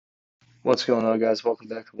What's going on, guys? Welcome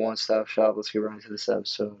back to One Stop Shop. Let's get right into this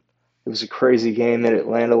episode. It was a crazy game in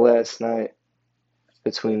Atlanta last night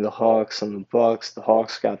between the Hawks and the Bucks. The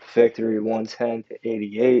Hawks got the victory 110 to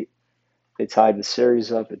 88. They tied the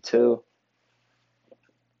series up at 2.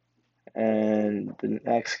 And the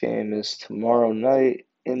next game is tomorrow night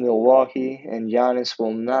in Milwaukee, and Giannis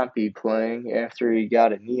will not be playing after he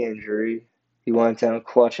got a knee injury. He went down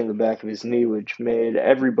clutching the back of his knee, which made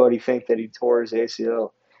everybody think that he tore his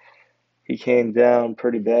ACL. He came down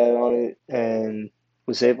pretty bad on it and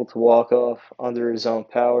was able to walk off under his own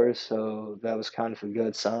power, so that was kind of a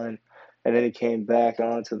good sign. And then he came back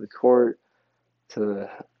onto the court to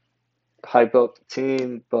hype up the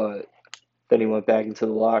team, but then he went back into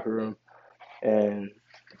the locker room. And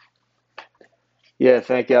yeah,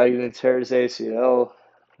 thank God he didn't tear his ACL.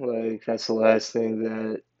 Like, that's the last thing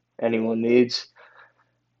that anyone needs.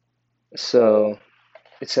 So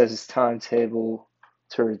it says his timetable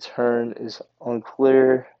to return is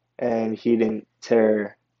unclear, and he didn't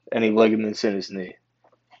tear any ligaments in his knee,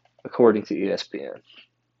 according to ESPN.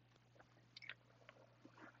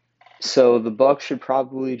 So the Bucks should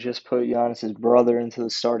probably just put Giannis's brother into the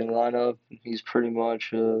starting lineup. He's pretty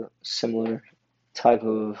much a similar type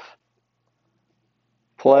of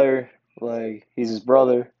player. Like, he's his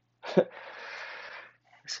brother.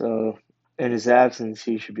 So in his absence,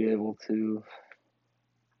 he should be able to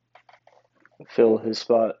fill his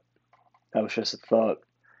spot. That was just a thought.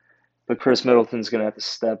 But Chris Middleton's going to have to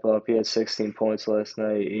step up. He had 16 points last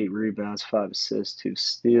night, 8 rebounds, 5 assists, 2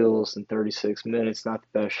 steals in 36 minutes. Not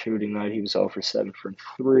the best shooting night. He was 0 for 7 from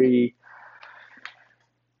 3.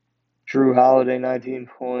 Drew Holiday, 19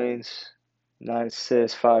 points, 9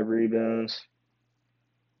 assists, 5 rebounds.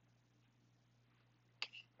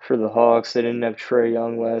 For the Hawks, they didn't have Trae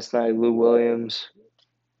Young last night. Lou Williams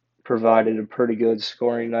provided a pretty good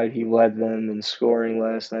scoring night. He led them in scoring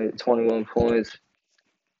last night, 21 points,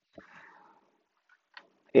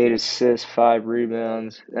 8 assists, 5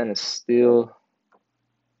 rebounds, and a steal.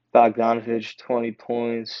 Bogdanovich, 20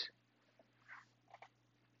 points.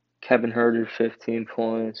 Kevin Huerter, 15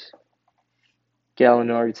 points.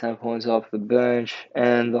 Gallinari, 10 points off the bench.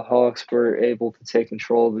 And the Hawks were able to take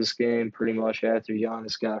control of this game pretty much after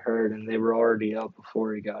Giannis got hurt, and they were already up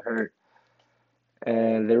before he got hurt.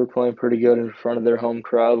 And they were playing pretty good in front of their home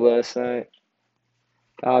crowd last night.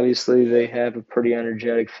 Obviously, they have a pretty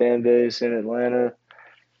energetic fan base in Atlanta,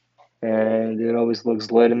 and it always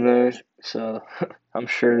looks lit in there. So I'm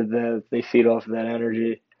sure that they feed off of that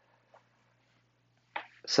energy.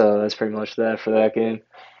 So that's pretty much that for that game.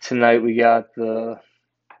 Tonight we got the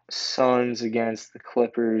Suns against the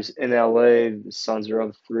Clippers in LA. The Suns are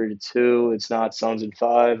up 3-2. It's not Suns in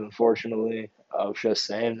 5, unfortunately. I was just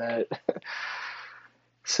saying that.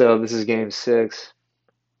 So this is game 6.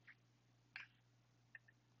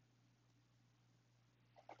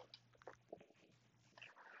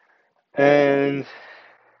 And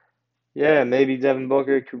yeah, maybe Devin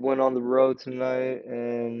Booker could win on the road tonight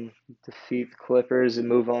and defeat the Clippers and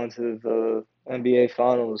move on to the NBA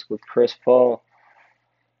Finals with Chris Paul.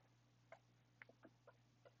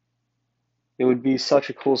 It would be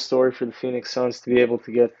such a cool story for the Phoenix Suns to be able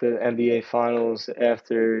to get the NBA Finals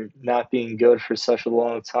after not being good for such a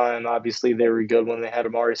long time. Obviously, they were good when they had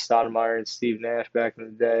Amari Stoudemire and Steve Nash back in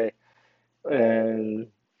the day, and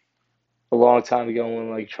a long time ago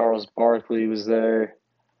when like Charles Barkley was there.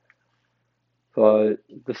 But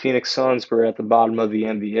the Phoenix Suns were at the bottom of the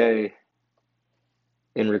NBA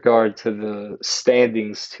in regard to the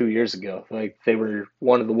standings 2 years ago. Like, they were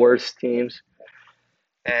one of the worst teams,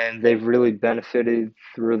 and they've really benefited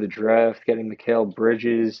through the draft, getting Mikal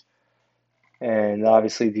Bridges, and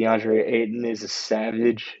obviously DeAndre Ayton is a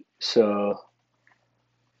savage. So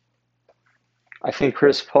I think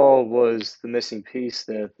Chris Paul was the missing piece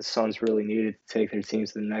that the Suns really needed to take their team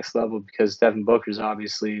to the next level, because Devin Booker's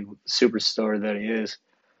obviously the superstar that he is,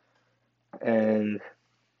 and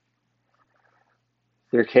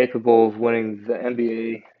they're capable of winning the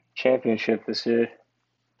NBA championship this year.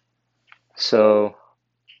 So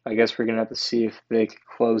I guess we're gonna have to see if they can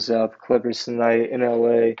close out the Clippers tonight in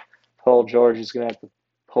LA. Paul George is gonna have to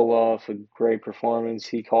pull off a great performance.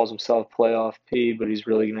 He calls himself Playoff P, but he's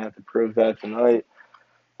really gonna have to prove that tonight.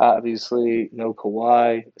 Obviously, no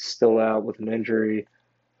Kawhi, still out with an injury.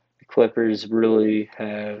 The Clippers really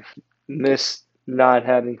have missed not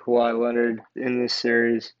having Kawhi Leonard in this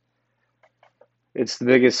series. It's the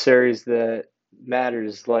biggest series that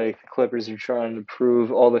matters. Like, the Clippers are trying to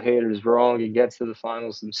prove all the haters wrong and get to the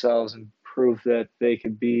finals themselves and prove that they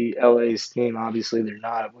could be LA's team. Obviously, they're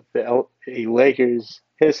not with the LA Lakers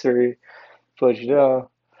history, but the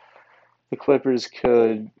Clippers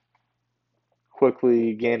could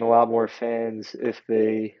quickly gain a lot more fans if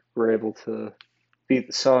they were able to beat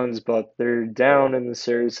the Suns, but they're down in the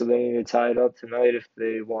series, so they need to tie it up tonight if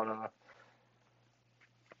they want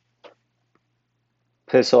to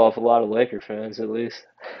piss off a lot of Laker fans at least.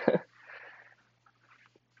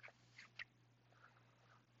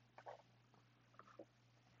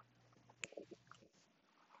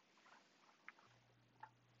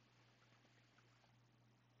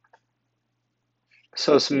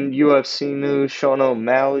 So some UFC news, Sean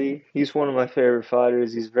O'Malley, he's one of my favorite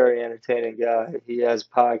fighters. He's a very entertaining guy. He has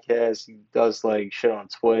podcasts, he does like shit on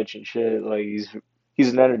Twitch and shit. Like he's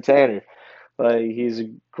an entertainer. Like he's a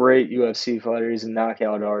great UFC fighter. He's a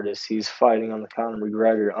knockout artist. He's fighting on the Conor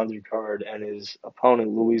McGregor undercard, and his opponent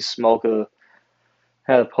Luis Smolka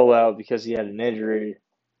had to pull out because he had an injury.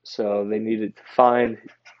 So they needed to find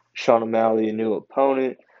Sean O'Malley a new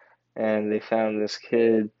opponent, and they found this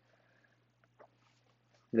kid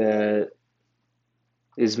that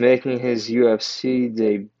is making his UFC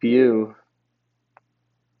debut.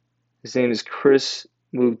 His name is Chris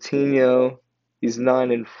Moutinho. He's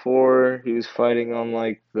 9-4. He was fighting on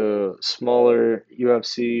like the smaller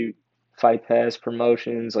UFC Fight Pass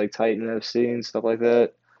promotions like Titan FC and stuff like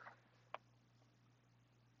that.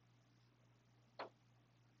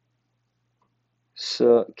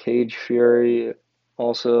 So Cage Fury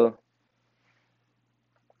also.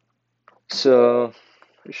 So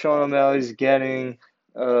Sean O'Malley's getting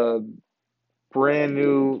a brand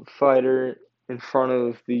new fighter in front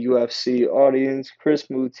of the UFC audience. Chris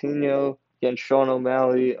Moutinho against Sean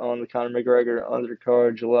O'Malley on the Conor McGregor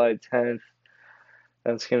undercard July 10th.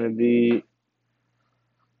 That's going to be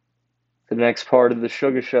the next part of the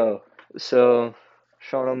Sugar Show. So,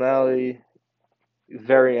 Sean O'Malley,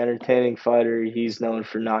 very entertaining fighter. He's known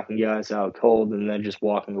for knocking guys out cold and then just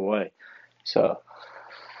walking away. So,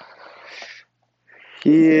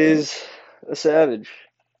 he is a savage.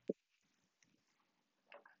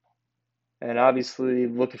 And obviously,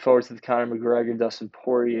 looking forward to the Conor McGregor Dustin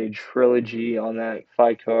Poirier trilogy on that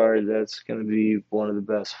fight card. That's going to be one of the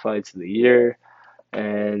best fights of the year.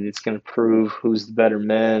 And it's going to prove who's the better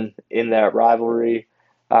man in that rivalry.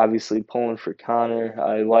 Obviously, pulling for Conor.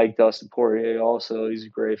 I like Dustin Poirier also. He's a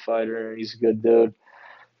great fighter. He's a good dude.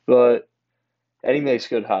 But and he makes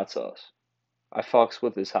good hot sauce. I fucks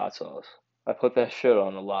with his hot sauce. I put that shit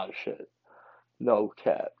on a lot of shit. No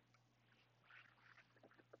cap.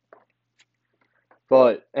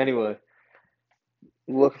 But anyway,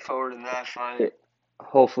 looking forward to that fight.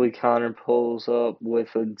 Hopefully, Conor pulls up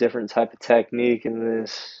with a different type of technique in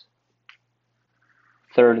this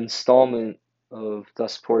third installment of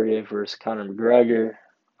Dustin Poirier versus Conor McGregor.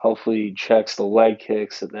 Hopefully, he checks the leg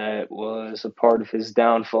kicks. That was a part of his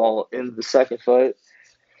downfall in the second fight,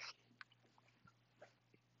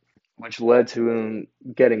 which led to him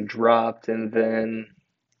getting dropped and then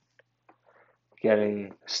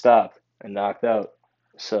getting stopped and knocked out.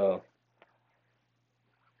 So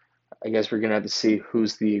I guess we're gonna have to see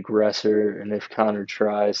who's the aggressor and if Conor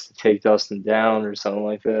tries to take Dustin down or something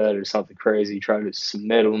like that or something crazy, try to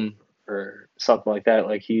submit him or something like that.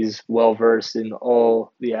 Like he's well versed in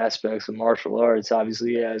all the aspects of martial arts.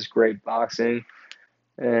 Obviously, he has great boxing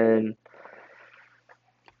and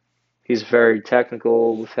he's very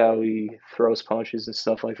technical with how he throws punches and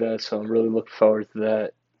stuff like that. So I'm really looking forward to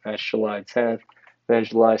that. That's July 10th. Then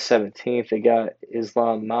July 17th, they got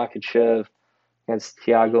Islam Makhachev against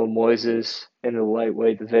Thiago Moises in the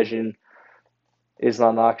lightweight division.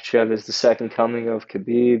 Islam Makhachev is the second coming of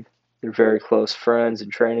Khabib. They're very close friends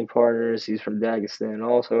and training partners. He's from Dagestan,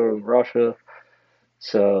 also in Russia.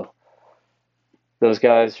 So those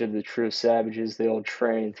guys are the true savages. They all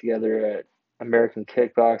train together at American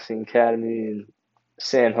Kickboxing Academy in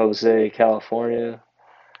San Jose, California,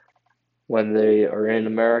 when they are in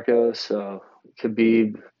America. So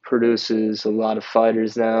Khabib produces a lot of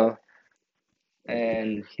fighters now,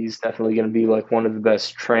 and he's definitely going to be like one of the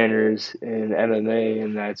best trainers in MMA,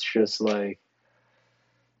 and that's just like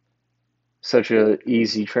such a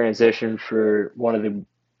easy transition for one of the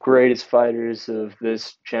greatest fighters of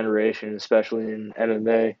this generation, especially in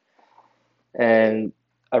MMA. And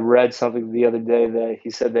I read something the other day that he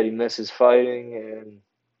said that he misses fighting and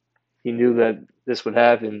he knew that this would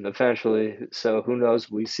happen eventually. So who knows?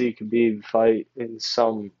 We see Khabib fight in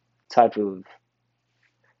some type of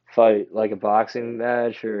fight, like a boxing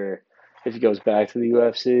match, or if he goes back to the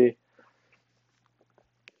UFC.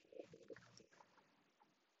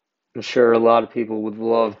 I'm sure a lot of people would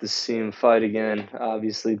love to see him fight again.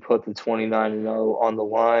 Obviously, put the 29-0 on the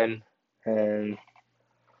line, and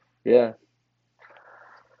yeah.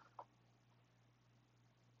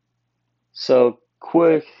 So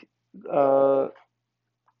quick uh,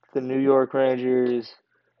 the New York Rangers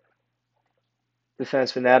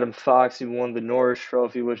defenseman Adam Fox, he won the Norris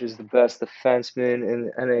Trophy, which is the best defenseman in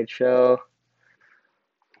the NHL,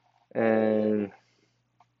 and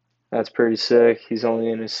that's pretty sick. He's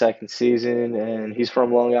only in his second season, and he's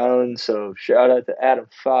from Long Island, so shout out to Adam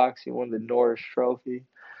Fox. He won the Norris Trophy,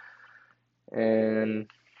 and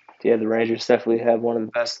yeah, the Rangers definitely have one of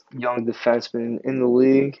the best young defensemen in the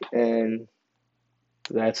league, and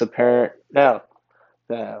that's apparent now.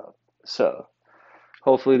 Now, so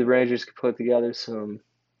hopefully the Rangers can put together some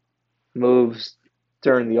moves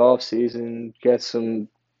during the offseason, get some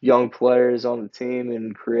young players on the team,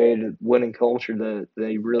 and create a winning culture that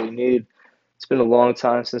they really need. It's been a long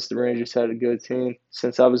time since the Rangers had a good team,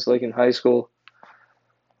 since I was like in high school.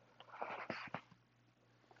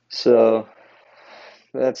 So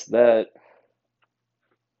that's that.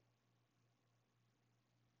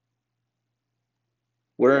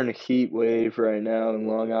 We're in a heat wave right now in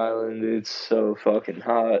Long Island. It's so fucking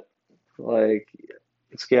hot. Like,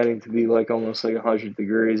 it's getting to be like almost like 100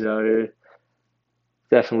 degrees out here.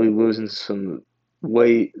 Definitely losing some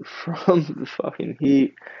weight from the fucking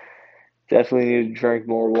heat. Definitely need to drink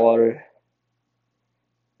more water.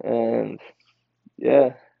 And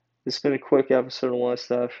yeah, it's been a quick episode of One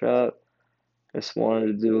Stop Shop. Just wanted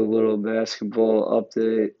to do a little basketball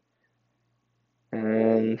update.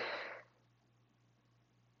 And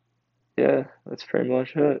yeah, that's pretty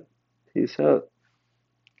much it. Peace out.